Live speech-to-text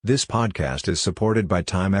This podcast is supported by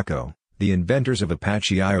Time Echo, the inventors of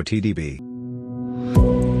Apache IoTDB.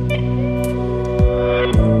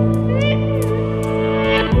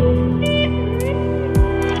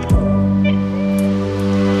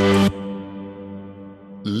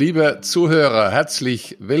 Liebe Zuhörer,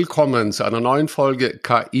 herzlich willkommen zu einer neuen Folge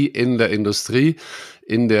KI in der Industrie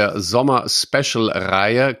in der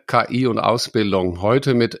Sommer-Special-Reihe KI und Ausbildung.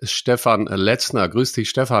 Heute mit Stefan Letzner. Grüß dich,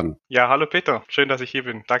 Stefan. Ja, hallo Peter. Schön, dass ich hier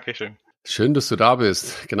bin. Dankeschön. Schön, dass du da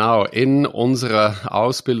bist. Genau, in unserer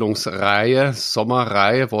Ausbildungsreihe,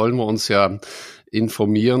 Sommerreihe, wollen wir uns ja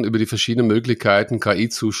informieren über die verschiedenen Möglichkeiten, KI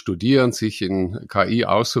zu studieren, sich in KI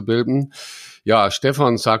auszubilden. Ja,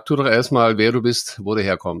 Stefan, sag du doch erstmal, wer du bist, wo du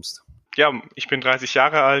herkommst. Ja, ich bin 30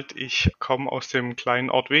 Jahre alt, ich komme aus dem kleinen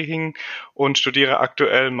Ort Wehingen und studiere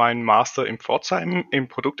aktuell meinen Master in Pforzheim in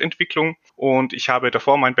Produktentwicklung und ich habe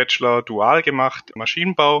davor meinen Bachelor dual gemacht,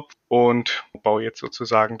 Maschinenbau und baue jetzt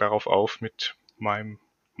sozusagen darauf auf mit meinem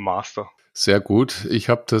Master. Sehr gut. Ich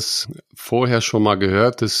habe das vorher schon mal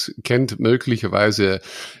gehört. Das kennt möglicherweise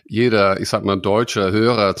jeder, ich sag mal, deutscher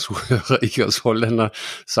Hörer, Zuhörer, ich als Holländer.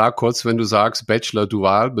 Sag kurz, wenn du sagst, Bachelor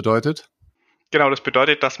dual bedeutet? Genau, das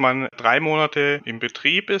bedeutet, dass man 3 Monate im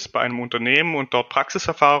Betrieb ist bei einem Unternehmen und dort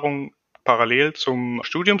Praxiserfahrung parallel zum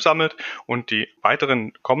Studium sammelt und die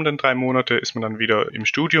weiteren kommenden 3 Monate ist man dann wieder im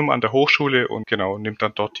Studium an der Hochschule und genau nimmt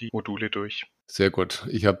dann dort die Module durch. Sehr gut.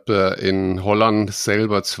 Ich habe in Holland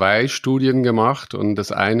selber 2 Studien gemacht und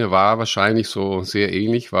das eine war wahrscheinlich so sehr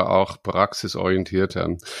ähnlich, war auch praxisorientiert.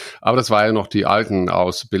 Aber das war ja noch die alten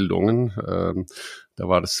Ausbildungen. Da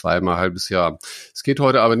war das 2-mal halbes Jahr. Es geht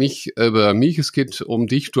heute aber nicht über mich, es geht um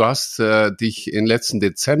dich. Du hast dich im letzten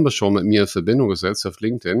Dezember schon mit mir in Verbindung gesetzt auf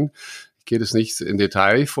LinkedIn. Ich gehe das nicht in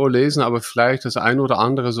Detail vorlesen, aber vielleicht das eine oder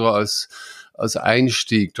andere so als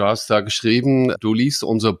Einstieg. Du hast da geschrieben, du liest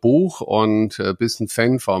unser Buch und bist ein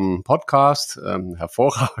Fan vom Podcast.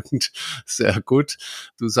 Hervorragend, sehr gut.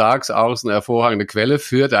 Du sagst auch, es ist eine hervorragende Quelle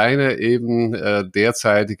für deine eben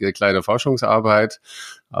derzeitige kleine Forschungsarbeit.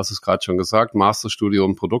 Hast du es gerade schon gesagt,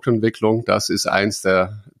 Masterstudium Produktentwicklung, das ist eins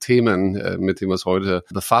der Themen, mit dem wir uns heute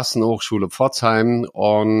befassen, Hochschule Pforzheim.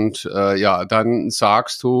 Und dann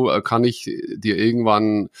sagst du, kann ich dir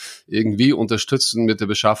irgendwann irgendwie unterstützen mit der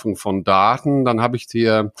Beschaffung von Daten? Dann habe ich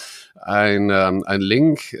dir ein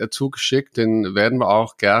Link zugeschickt, den werden wir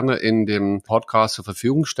auch gerne in dem Podcast zur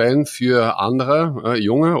Verfügung stellen für andere,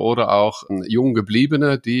 junge oder auch jung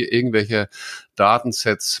gebliebene, die irgendwelche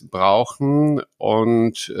Datensets brauchen.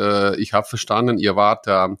 Und ich habe verstanden, ihr wart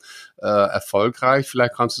da erfolgreich.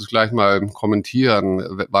 Vielleicht kannst du es gleich mal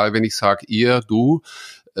kommentieren, weil wenn ich sage ihr, du,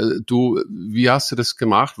 wie hast du das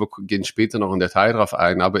gemacht? Wir gehen später noch im Detail drauf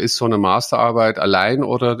ein. Aber ist so eine Masterarbeit allein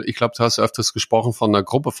oder ich glaube, du hast öfters gesprochen von einer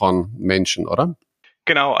Gruppe von Menschen, oder?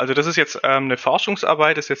 Genau, also das ist jetzt eine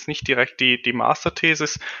Forschungsarbeit, ist jetzt nicht direkt die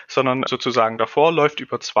Masterthesis, sondern sozusagen davor, läuft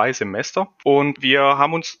über 2 Semester. Und wir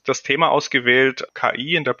haben uns das Thema ausgewählt,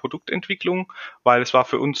 KI in der Produktentwicklung, weil es war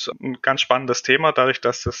für uns ein ganz spannendes Thema. Dadurch,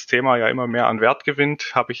 dass das Thema ja immer mehr an Wert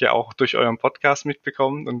gewinnt, habe ich ja auch durch euren Podcast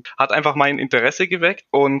mitbekommen und hat einfach mein Interesse geweckt.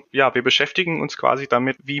 Und ja, wir beschäftigen uns quasi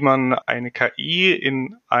damit, wie man eine KI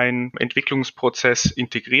in einen Entwicklungsprozess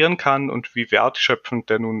integrieren kann und wie wertschöpfend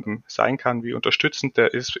der nun sein kann, wie unterstützend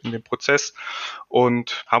der ist in dem Prozess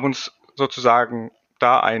und haben uns sozusagen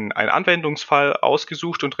da einen Anwendungsfall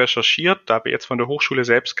ausgesucht und recherchiert. Da wir jetzt von der Hochschule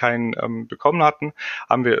selbst keinen bekommen hatten,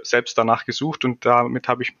 haben wir selbst danach gesucht und damit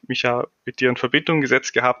habe ich mich ja mit dir in Verbindung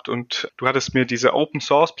gesetzt gehabt und du hattest mir diese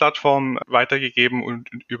Open-Source-Plattform weitergegeben und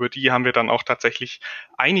über die haben wir dann auch tatsächlich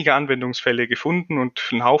einige Anwendungsfälle gefunden und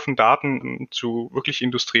einen Haufen Daten zu wirklich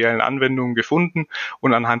industriellen Anwendungen gefunden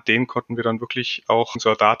und anhand denen konnten wir dann wirklich auch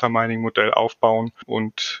unser Data-Mining-Modell aufbauen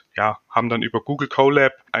und ja, haben dann über Google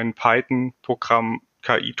Colab ein Python-Programm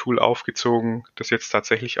KI-Tool aufgezogen, das jetzt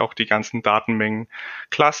tatsächlich auch die ganzen Datenmengen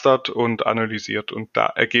clustert und analysiert und da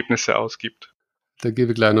Ergebnisse ausgibt. Da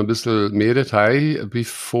gebe ich gleich noch ein bisschen mehr Detail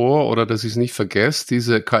bevor, oder dass ich es nicht vergesse.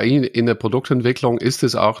 Diese KI in der Produktentwicklung, ist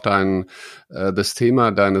es auch das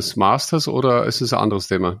Thema deines Masters oder ist es ein anderes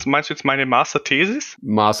Thema? Meinst du jetzt meine Masterthesis?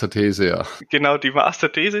 Masterthese, ja. Genau, die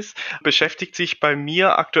Masterthesis beschäftigt sich bei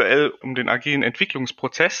mir aktuell um den agilen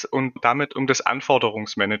Entwicklungsprozess und damit um das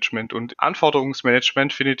Anforderungsmanagement. Und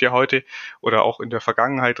Anforderungsmanagement findet ja heute oder auch in der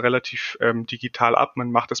Vergangenheit relativ digital ab.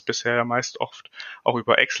 Man macht das bisher ja meist oft auch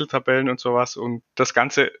über Excel-Tabellen und sowas und das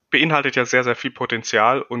Ganze beinhaltet ja sehr, sehr viel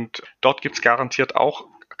Potenzial und dort gibt es garantiert auch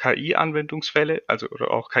KI-Anwendungsfälle, also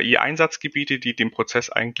oder auch KI-Einsatzgebiete, die den Prozess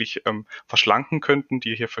eigentlich verschlanken könnten,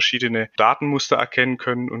 die hier verschiedene Datenmuster erkennen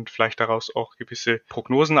können und vielleicht daraus auch gewisse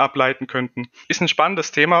Prognosen ableiten könnten. Ist ein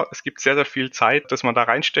spannendes Thema. Es gibt sehr, sehr viel Zeit, dass man da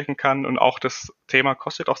reinstecken kann und auch das Thema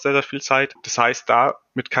kostet auch sehr, sehr viel Zeit. Das heißt, da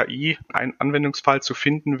mit KI einen Anwendungsfall zu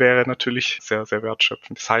finden, wäre natürlich sehr, sehr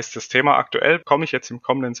wertschöpfend. Das heißt, das Thema aktuell komme ich jetzt im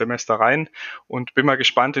kommenden Semester rein und bin mal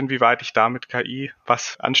gespannt, inwieweit ich da mit KI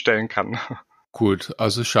was anstellen kann. Gut,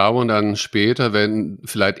 also schauen wir dann später, wenn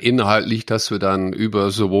vielleicht inhaltlich, dass wir dann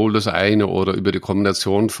über sowohl das eine oder über die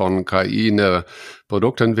Kombination von KI in der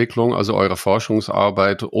Produktentwicklung, also eurer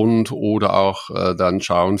Forschungsarbeit und oder auch dann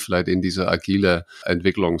schauen vielleicht in dieser agile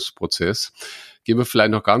Entwicklungsprozess. Gehen wir vielleicht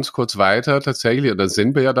noch ganz kurz weiter tatsächlich, und da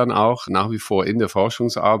sind wir ja dann auch nach wie vor in der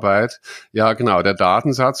Forschungsarbeit. Ja, genau, der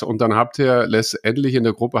Datensatz. Und dann habt ihr letztendlich in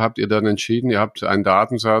der Gruppe dann entschieden, ihr habt einen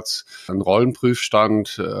Datensatz, einen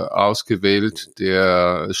Rollenprüfstand ausgewählt,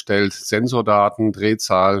 der stellt Sensordaten,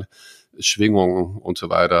 Drehzahl, Schwingungen und so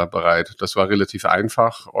weiter bereit. Das war relativ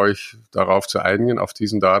einfach, euch darauf zu einigen, auf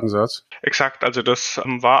diesen Datensatz. Exakt, also das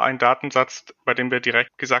war ein Datensatz, bei dem wir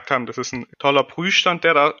direkt gesagt haben, das ist ein toller Prüfstand,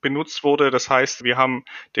 der da benutzt wurde. Das heißt, wir haben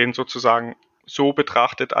den sozusagen so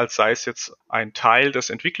betrachtet, als sei es jetzt ein Teil des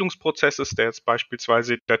Entwicklungsprozesses, der jetzt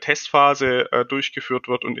beispielsweise der Testphase durchgeführt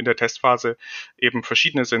wird und in der Testphase eben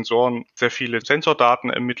verschiedene Sensoren sehr viele Sensordaten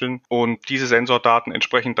ermitteln und diese Sensordaten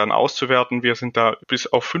entsprechend dann auszuwerten. Wir sind da bis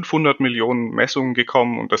auf 500 Millionen Messungen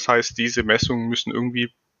gekommen und das heißt, diese Messungen müssen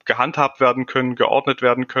irgendwie gehandhabt werden können, geordnet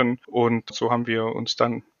werden können und so haben wir uns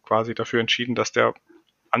dann quasi dafür entschieden, dass der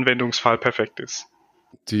Anwendungsfall perfekt ist.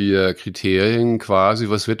 Die Kriterien quasi,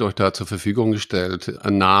 was wird euch da zur Verfügung gestellt?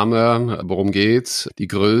 Ein Name, worum geht's? Die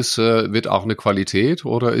Größe, wird auch eine Qualität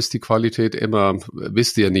oder ist die Qualität immer,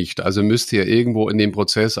 wisst ihr nicht? Also müsst ihr irgendwo in dem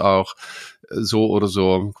Prozess auch so oder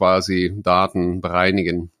so quasi Daten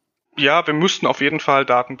bereinigen? Ja, wir mussten auf jeden Fall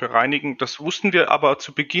Daten bereinigen. Das wussten wir aber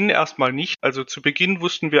zu Beginn erstmal nicht. Also zu Beginn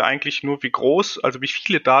wussten wir eigentlich nur, wie groß, also wie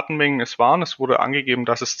viele Datenmengen es waren. Es wurde angegeben,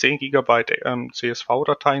 dass es 10 Gigabyte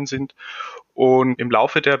CSV-Dateien sind. Und im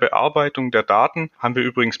Laufe der Bearbeitung der Daten haben wir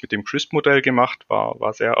übrigens mit dem CRISP-Modell gemacht,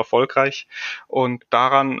 war sehr erfolgreich. Und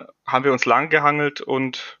daran haben wir uns langgehangelt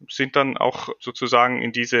und sind dann auch sozusagen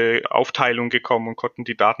in diese Aufteilung gekommen und konnten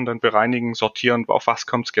die Daten dann bereinigen, sortieren, auf was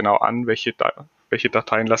kommt es genau an, welche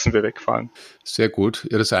Dateien lassen wir wegfallen. Sehr gut.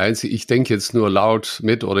 Ja, das Einzige, ich denke jetzt nur laut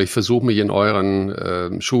mit oder ich versuche mich in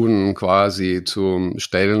euren Schuhen quasi zu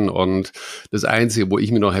stellen und das Einzige, wo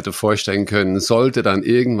ich mir noch hätte vorstellen können, sollte dann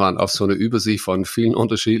irgendwann auf so eine Übersicht von vielen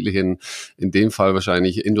unterschiedlichen, in dem Fall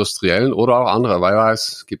wahrscheinlich industriellen oder auch andere, weil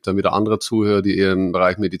es gibt dann wieder andere Zuhörer, die im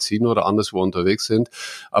Bereich Medizin oder anderswo unterwegs sind,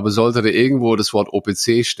 aber sollte da irgendwo das Wort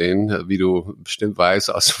OPC stehen, wie du bestimmt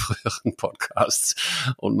weißt aus früheren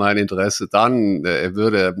Podcasts und mein Interesse, dann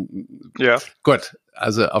würde, ja. Gut,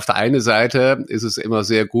 also auf der einen Seite ist es immer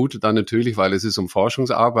sehr gut, dann natürlich, weil es ist um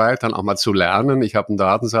Forschungsarbeit, dann auch mal zu lernen. Ich habe einen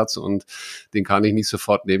Datensatz und den kann ich nicht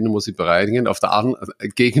sofort nehmen, den muss ich bereinigen. Auf der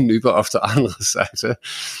anderen Seite,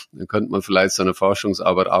 dann könnte man vielleicht so eine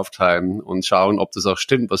Forschungsarbeit aufteilen und schauen, ob das auch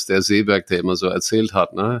stimmt, was der Seeberg, der immer so erzählt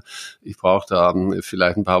hat. Ne? Ich brauche da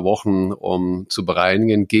vielleicht ein paar Wochen, um zu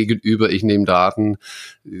bereinigen. Gegenüber, ich nehme Daten,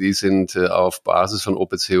 die sind auf Basis von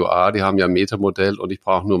OPC-UA, die haben ja ein Metamodell und ich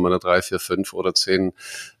brauche nur mal 3, 4, 5 oder 10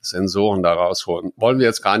 Sensoren da rausholen. Wollen wir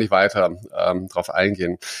jetzt gar nicht weiter drauf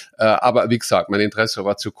eingehen. Aber wie gesagt, mein Interesse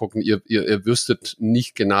war zu gucken, ihr wüsstet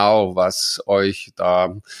nicht genau, was euch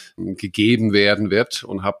da gegeben werden wird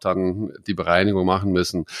und habt dann die Bereinigung machen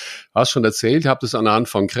müssen. Du hast schon erzählt, ihr habt es anhand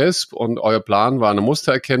von CRISP und euer Plan war eine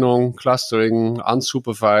Mustererkennung, Clustering,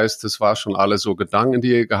 unsupervised, das war schon alle so Gedanken,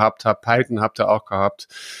 die ihr gehabt habt. Python habt ihr auch gehabt.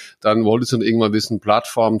 Dann wolltest du irgendwann wissen,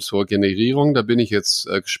 Plattform zur Generierung, da bin ich jetzt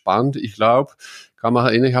gespannt. Ich glaube, kann man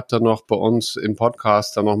erinnern, ich habe da noch bei uns im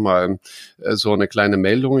Podcast da nochmal so eine kleine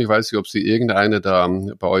Meldung. Ich weiß nicht, ob sie irgendeine da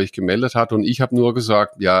bei euch gemeldet hat. Und ich habe nur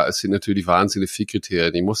gesagt, ja, es sind natürlich wahnsinnig viele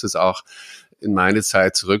Kriterien. Ich muss jetzt auch in meine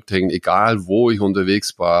Zeit zurückdenken, egal wo ich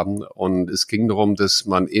unterwegs war. Und es ging darum, dass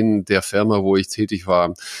man in der Firma, wo ich tätig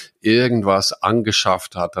war, irgendwas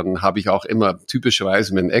angeschafft hat. Dann habe ich auch immer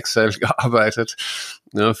typischerweise mit Excel gearbeitet,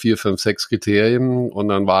 4, 5, 6 Kriterien und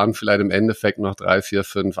dann waren vielleicht im Endeffekt noch 3, 4,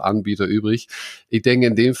 5 Anbieter übrig. Ich denke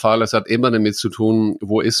in dem Fall, es hat immer damit zu tun,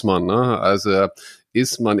 wo ist man, ne? Also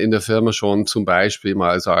ist man in der Firma schon zum Beispiel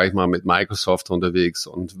mal, sage ich mal, mit Microsoft unterwegs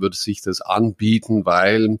und würde sich das anbieten,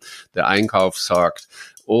 weil der Einkauf sagt,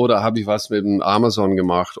 oder habe ich was mit dem Amazon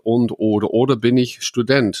gemacht oder bin ich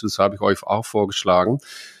Student? Das habe ich euch auch vorgeschlagen.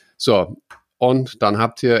 So, und dann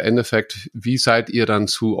habt ihr im Endeffekt, wie seid ihr dann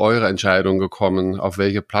zu eurer Entscheidung gekommen, auf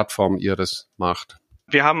welche Plattform ihr das macht?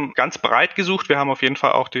 Wir haben ganz breit gesucht. Wir haben auf jeden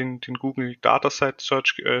Fall auch den Google Dataset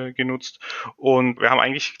Search genutzt. Und wir haben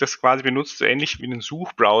eigentlich das quasi benutzt, ähnlich wie einen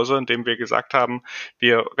Suchbrowser, in dem wir gesagt haben,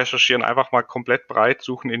 wir recherchieren einfach mal komplett breit,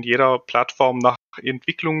 suchen in jeder Plattform nach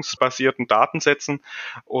entwicklungsbasierten Datensätzen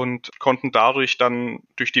und konnten dadurch dann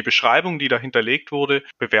durch die Beschreibung, die da hinterlegt wurde,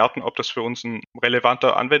 bewerten, ob das für uns ein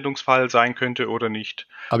relevanter Anwendungsfall sein könnte oder nicht.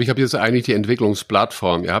 Aber ich habe jetzt eigentlich die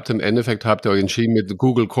Entwicklungsplattform. Ihr habt im Endeffekt euch entschieden, mit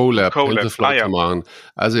Google Colab TensorFlow zu machen.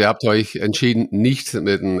 Also ihr habt euch entschieden, nicht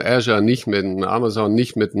mit einem Azure, nicht mit einem Amazon,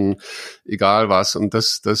 nicht mit einem egal was. Und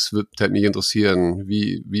das würde mich interessieren,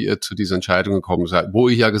 wie ihr zu dieser Entscheidung gekommen seid. Wo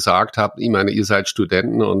ich ja gesagt habe, ich meine, ihr seid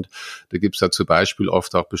Studenten und da gibt es ja zum Beispiel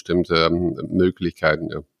oft auch bestimmte Möglichkeiten.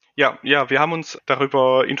 Ja, wir haben uns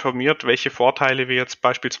darüber informiert, welche Vorteile wir jetzt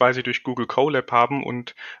beispielsweise durch Google Colab haben,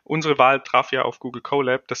 und unsere Wahl traf ja auf Google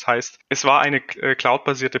Colab. Das heißt, es war eine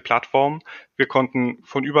cloudbasierte Plattform. Wir konnten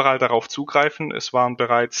von überall darauf zugreifen. Es waren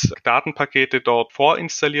bereits Datenpakete dort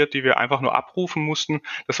vorinstalliert, die wir einfach nur abrufen mussten.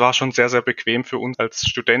 Das war schon sehr, sehr bequem für uns als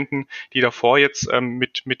Studenten, die davor jetzt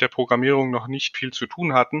mit der Programmierung noch nicht viel zu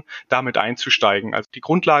tun hatten, damit einzusteigen. Also die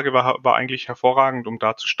Grundlage war eigentlich hervorragend, um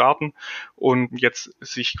da zu starten und jetzt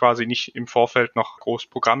sich quasi nicht im Vorfeld noch groß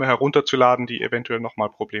Programme herunterzuladen, die eventuell nochmal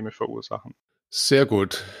Probleme verursachen. Sehr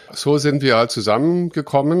gut. So sind wir halt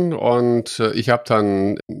zusammengekommen und ich habe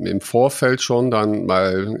dann im Vorfeld schon dann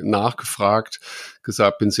mal nachgefragt,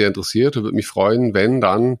 gesagt, bin sehr interessiert und würde mich freuen, wenn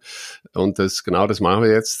dann, und das machen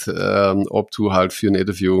wir jetzt, ob du halt für ein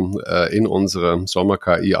Interview in unserer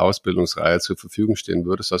Sommer-KI-Ausbildungsreihe zur Verfügung stehen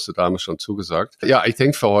würdest, hast du damals schon zugesagt. Ja, ich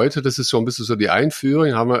denke für heute, das ist so ein bisschen so die Einführung,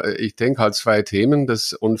 ich denke halt 2 Themen,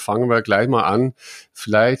 und fangen wir gleich mal an,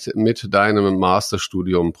 vielleicht mit deinem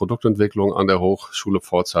Masterstudium Produktentwicklung an der Hochschule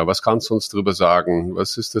Pforzheim. Was kannst du uns darüber sagen?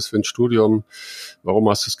 Was ist das für ein Studium? Warum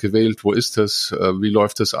hast du es gewählt? Wo ist es? Wie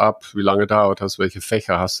läuft es ab? Wie lange dauert das? Welche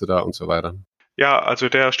Fächer hast du da und so weiter? Ja, also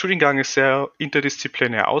der Studiengang ist sehr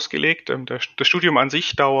interdisziplinär ausgelegt. Das Studium an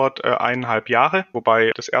sich dauert 1,5 Jahre,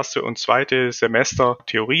 wobei das erste und zweite Semester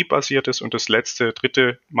theoriebasiert ist und das letzte,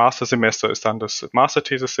 dritte Mastersemester ist dann das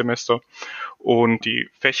Masterthesis-Semester. Und die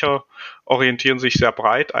Fächer orientieren sich sehr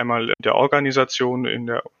breit, einmal in der Organisation, in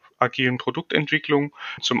der agilen Produktentwicklung,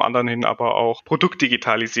 zum anderen hin aber auch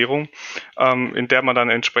Produktdigitalisierung, in der man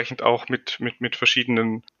dann entsprechend auch mit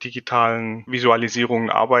verschiedenen digitalen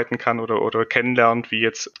Visualisierungen arbeiten kann oder kennenlernt, wie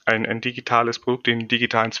jetzt ein digitales Produkt, den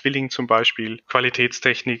digitalen Zwilling zum Beispiel,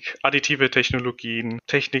 Qualitätstechnik, additive Technologien,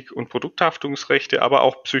 Technik- und Produkthaftungsrechte, aber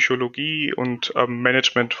auch Psychologie und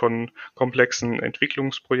Management von komplexen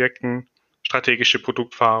Entwicklungsprojekten, strategische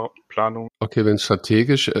Produktplanung. Okay, wenn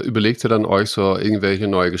strategisch, überlegt ihr dann euch so irgendwelche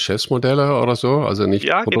neue Geschäftsmodelle oder so? Also nicht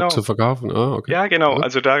Produkt zu verkaufen? Okay. Ja, genau.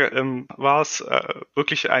 Also da war es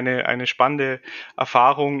wirklich eine spannende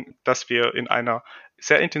Erfahrung, dass wir in einer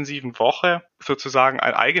sehr intensiven Woche sozusagen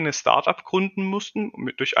ein eigenes Startup gründen mussten,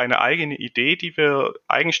 durch eine eigene Idee, die wir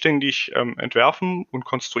eigenständig entwerfen und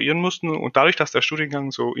konstruieren mussten. Und dadurch, dass der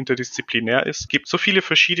Studiengang so interdisziplinär ist, gibt es so viele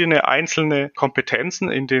verschiedene einzelne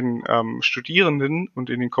Kompetenzen in den Studierenden und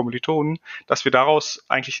in den Kommilitonen, dass wir daraus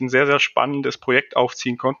eigentlich ein sehr, sehr spannendes Projekt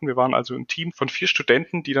aufziehen konnten. Wir waren also ein Team von 4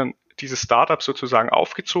 Studenten, die dann dieses Startup sozusagen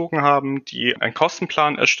aufgezogen haben, die einen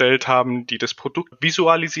Kostenplan erstellt haben, die das Produkt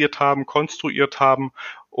visualisiert haben, konstruiert haben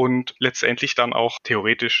und letztendlich dann auch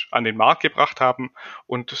theoretisch an den Markt gebracht haben.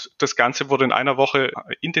 Und das Ganze wurde in einer Woche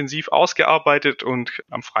intensiv ausgearbeitet und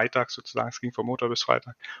am Freitag sozusagen, es ging von Montag bis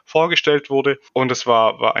Freitag, vorgestellt wurde. Und es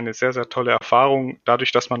war eine sehr, sehr tolle Erfahrung,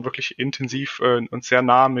 dadurch, dass man wirklich intensiv und sehr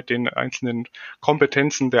nah mit den einzelnen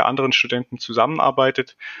Kompetenzen der anderen Studenten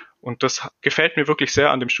zusammenarbeitet. Und das gefällt mir wirklich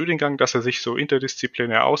sehr an dem Studiengang, dass er sich so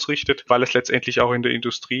interdisziplinär ausrichtet, weil es letztendlich auch in der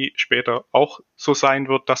Industrie später auch so sein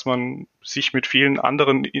wird, dass man sich mit vielen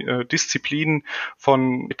anderen Disziplinen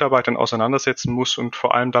von Mitarbeitern auseinandersetzen muss und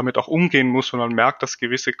vor allem damit auch umgehen muss, wenn man merkt, dass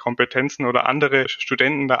gewisse Kompetenzen oder andere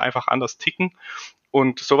Studenten da einfach anders ticken.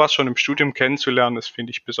 Und sowas schon im Studium kennenzulernen, das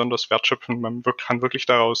finde ich besonders wertschöpfend. Man kann wirklich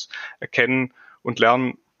daraus erkennen und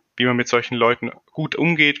lernen, wie man mit solchen Leuten gut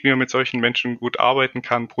umgeht, wie man mit solchen Menschen gut arbeiten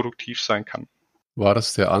kann, produktiv sein kann. War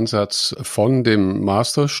das der Ansatz von dem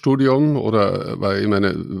Masterstudium oder,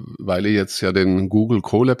 weil ihr jetzt ja den Google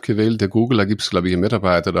Colab gewählt, der Google, da gibt es glaube ich einen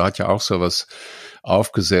Mitarbeiter, der hat ja auch sowas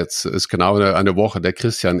aufgesetzt, ist genau eine Woche, der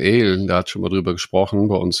Christian Ehl, der hat schon mal drüber gesprochen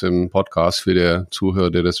bei uns im Podcast für die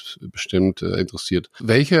Zuhörer, der das bestimmt interessiert.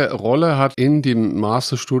 Welche Rolle hat in dem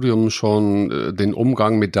Masterstudium schon den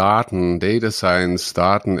Umgang mit Daten, Data Science,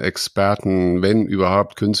 Datenexperten, wenn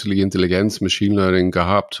überhaupt künstliche Intelligenz, Machine Learning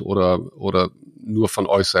gehabt oder nur von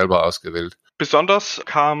euch selber ausgewählt? Besonders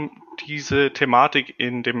kam diese Thematik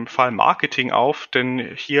in dem Fall Marketing auf,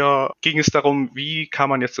 denn hier ging es darum, wie kann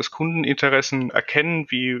man jetzt das Kundeninteressen erkennen,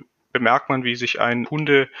 wie bemerkt man, wie sich ein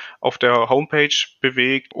Kunde auf der Homepage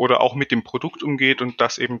bewegt oder auch mit dem Produkt umgeht und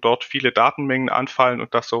dass eben dort viele Datenmengen anfallen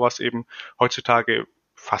und dass sowas eben heutzutage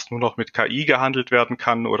fast nur noch mit KI gehandelt werden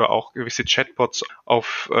kann oder auch gewisse Chatbots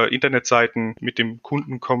auf Internetseiten mit dem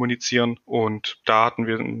Kunden kommunizieren. Und da hatten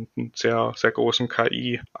wir einen sehr, sehr großen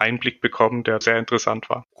KI-Einblick bekommen, der sehr interessant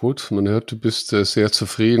war. Gut, man hört, du bist sehr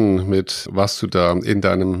zufrieden mit, was du da in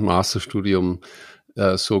deinem Masterstudium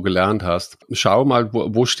so gelernt hast. Schau mal,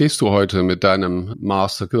 wo stehst du heute mit deinem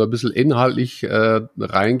Master? Können wir ein bisschen inhaltlich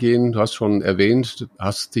reingehen? Du hast schon erwähnt,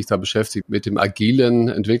 hast dich da beschäftigt mit dem agilen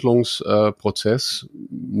Entwicklungsprozess,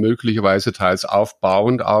 möglicherweise teils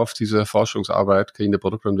aufbauend auf diese Forschungsarbeit in der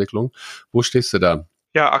Produktentwicklung. Wo stehst du da?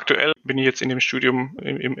 Ja, aktuell bin ich jetzt in dem Studium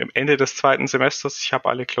im Ende des 2. Semesters. Ich habe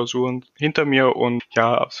alle Klausuren hinter mir und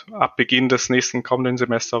ja, ab Beginn des nächsten kommenden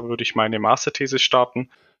Semesters würde ich meine Masterthese starten.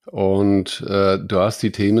 Und du hast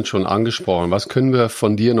die Themen schon angesprochen. Was können wir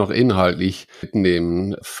von dir noch inhaltlich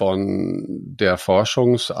mitnehmen? Von der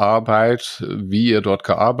Forschungsarbeit, wie ihr dort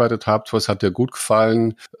gearbeitet habt, was hat dir gut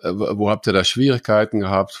gefallen? Wo habt ihr da Schwierigkeiten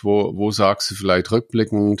gehabt? Wo sagst du vielleicht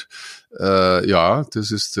rückblickend, ja, das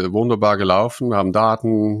ist wunderbar gelaufen. Wir haben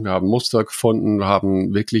Daten, wir haben Muster gefunden, wir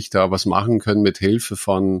haben wirklich da was machen können mit Hilfe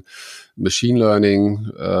von Machine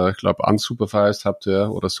Learning. Ich glaube, unsupervised habt ihr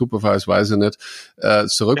oder supervised, weiß ich nicht.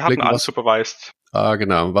 Zurückblicken. Wir hatten unsupervised.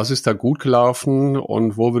 Genau. Was ist da gut gelaufen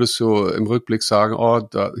und wo würdest du im Rückblick sagen, oh,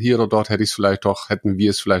 hier oder dort hätten wir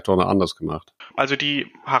es vielleicht doch noch anders gemacht? Also die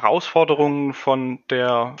Herausforderungen von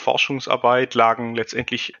der Forschungsarbeit lagen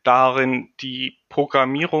letztendlich darin, die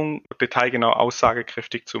Programmierung detailgenau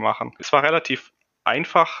aussagekräftig zu machen. Es war relativ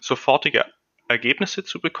einfach, sofortige Ergebnisse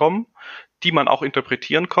zu bekommen, die man auch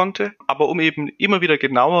interpretieren konnte. Aber um eben immer wieder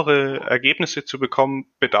genauere Ergebnisse zu bekommen,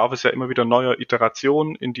 bedarf es ja immer wieder neuer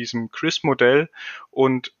Iterationen in diesem CRISP-Modell.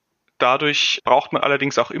 Und dadurch braucht man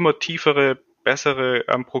allerdings auch immer tiefere, bessere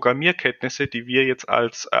Programmierkenntnisse, die wir jetzt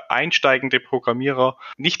als einsteigende Programmierer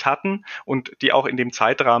nicht hatten und die auch in dem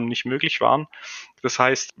Zeitrahmen nicht möglich waren. Das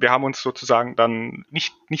heißt, wir haben uns sozusagen dann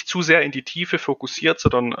nicht zu sehr in die Tiefe fokussiert,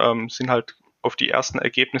 sondern sind halt auf die ersten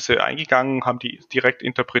Ergebnisse eingegangen, haben die direkt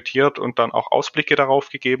interpretiert und dann auch Ausblicke darauf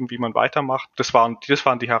gegeben, wie man weitermacht. Das waren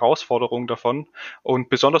die Herausforderungen davon.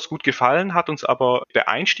 Und besonders gut gefallen hat uns aber der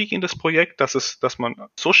Einstieg in das Projekt, dass man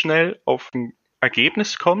so schnell auf ein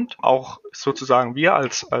Ergebnis kommt, auch sozusagen wir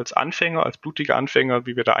als Anfänger, als blutige Anfänger,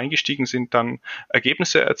 wie wir da eingestiegen sind, dann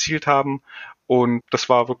Ergebnisse erzielt haben. Und das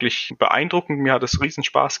war wirklich beeindruckend. Mir hat es riesen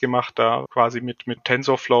Spaß gemacht, da quasi mit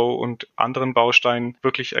TensorFlow und anderen Bausteinen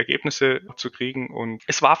wirklich Ergebnisse zu kriegen. Und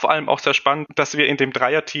es war vor allem auch sehr spannend, dass wir in dem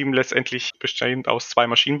Dreierteam letztendlich bestehend aus 2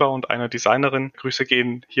 Maschinenbauer und einer Designerin, Grüße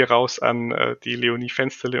gehen hier raus an die Leonie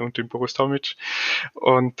Fensterle und den Boris Tomic,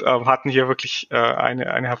 und hatten hier wirklich eine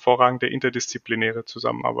hervorragende interdisziplinäre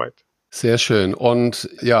Zusammenarbeit. Sehr schön. Und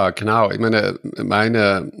ja, genau. Ich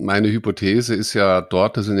meine Hypothese ist ja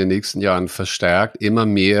dort, dass in den nächsten Jahren verstärkt immer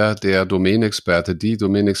mehr der Domänexperte, die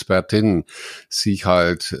Domänexpertin sich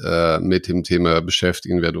halt mit dem Thema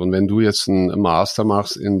beschäftigen wird. Und wenn du jetzt einen Master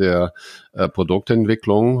machst in der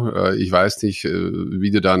Produktentwicklung, ich weiß nicht,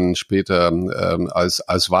 wie du dann später als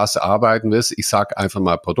was arbeiten wirst. Ich sag einfach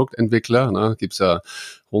mal Produktentwickler, ne? Gibt's ja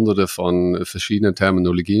hunderte von verschiedenen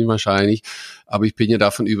Terminologien wahrscheinlich. Aber ich bin ja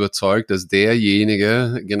davon überzeugt, dass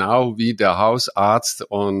derjenige, genau wie der Hausarzt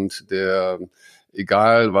und der,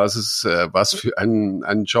 egal was für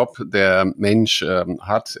einen Job der Mensch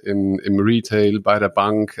hat im Retail, bei der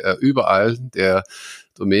Bank, überall, der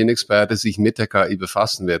Domänexperte sich mit der KI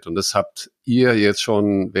befassen wird. Und das habt ihr jetzt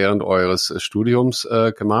schon während eures Studiums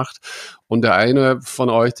gemacht. Und der eine von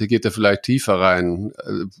euch, der geht da vielleicht tiefer rein,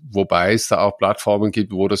 wobei es da auch Plattformen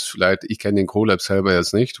gibt, wo das vielleicht, ich kenne den Colab selber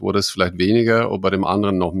jetzt nicht, wo das vielleicht weniger oder bei dem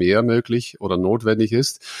anderen noch mehr möglich oder notwendig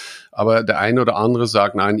ist. Aber der eine oder andere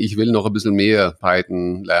sagt, nein, ich will noch ein bisschen mehr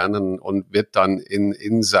Python lernen und wird dann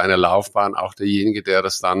in seiner Laufbahn auch derjenige, der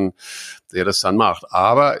das dann macht.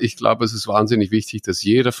 Aber ich glaube, es ist wahnsinnig wichtig, dass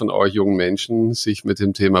jeder von euch jungen Menschen sich mit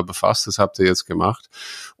dem Thema befasst. Das habt ihr jetzt gemacht.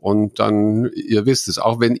 Und dann, ihr wisst es,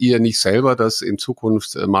 auch wenn ihr nicht selber das in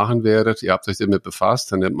Zukunft machen werdet, ihr habt euch damit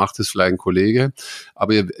befasst, dann macht es vielleicht ein Kollege,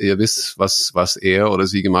 aber ihr wisst, was er oder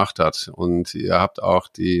sie gemacht hat. Und ihr habt auch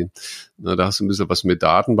da hast du ein bisschen was mit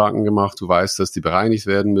Datenbanken gemacht, du weißt, dass die bereinigt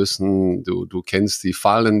werden müssen, du kennst die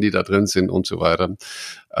Fallen, die da drin sind und so weiter.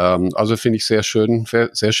 Also finde ich sehr schön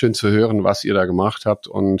zu hören, was ihr da gemacht habt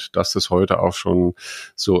und dass das heute auch schon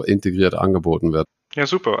so integriert angeboten wird. Ja,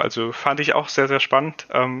 super. Also fand ich auch sehr, sehr spannend.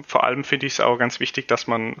 Vor allem finde ich es auch ganz wichtig, dass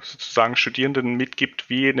man sozusagen Studierenden mitgibt,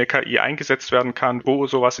 wie eine KI eingesetzt werden kann, wo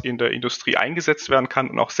sowas in der Industrie eingesetzt werden kann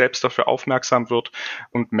und auch selbst dafür aufmerksam wird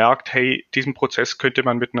und merkt, hey, diesen Prozess könnte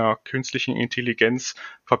man mit einer künstlichen Intelligenz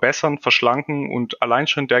verbessern, verschlanken, und allein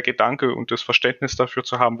schon der Gedanke und das Verständnis dafür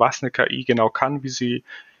zu haben, was eine KI genau kann, wie sie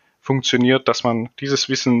funktioniert, dass man dieses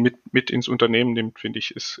Wissen mit ins Unternehmen nimmt, finde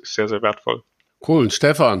ich, ist sehr, sehr wertvoll. Cool,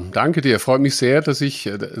 Stefan, danke dir. Freut mich sehr, dass ich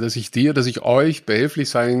euch behilflich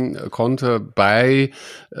sein konnte bei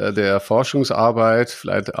der Forschungsarbeit,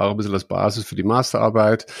 vielleicht auch ein bisschen als Basis für die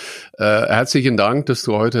Masterarbeit. Herzlichen Dank, dass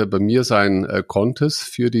du heute bei mir sein konntest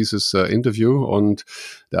für dieses Interview, und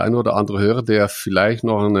der eine oder andere Hörer, der vielleicht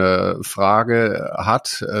noch eine Frage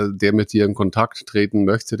hat, der mit dir in Kontakt treten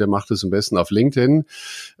möchte, der macht es am besten auf LinkedIn.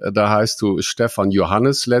 Da heißt du Stefan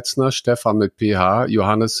Johannes Letzner, Stefan mit PH,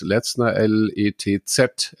 Johannes Letzner, Letzner.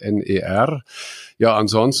 Ja,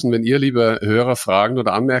 ansonsten, wenn ihr, liebe Hörer, Fragen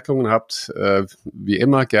oder Anmerkungen habt, wie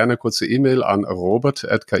immer gerne kurze E-Mail an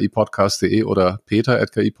robert@kipodcast.de oder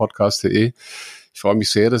peter@kipodcast.de. Ich freue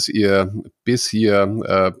mich sehr, dass ihr bis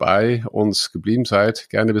hier bei uns geblieben seid.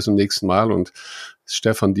 Gerne bis zum nächsten Mal. Und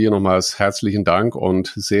Stefan, dir nochmals herzlichen Dank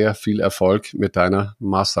und sehr viel Erfolg mit deiner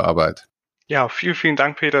Masterarbeit. Ja, vielen, vielen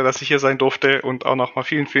Dank, Peter, dass ich hier sein durfte, und auch nochmal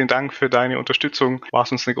vielen, vielen Dank für deine Unterstützung. War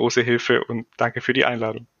es uns eine große Hilfe, und danke für die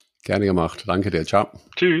Einladung. Gerne gemacht. Danke dir. Ciao.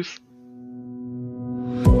 Tschüss.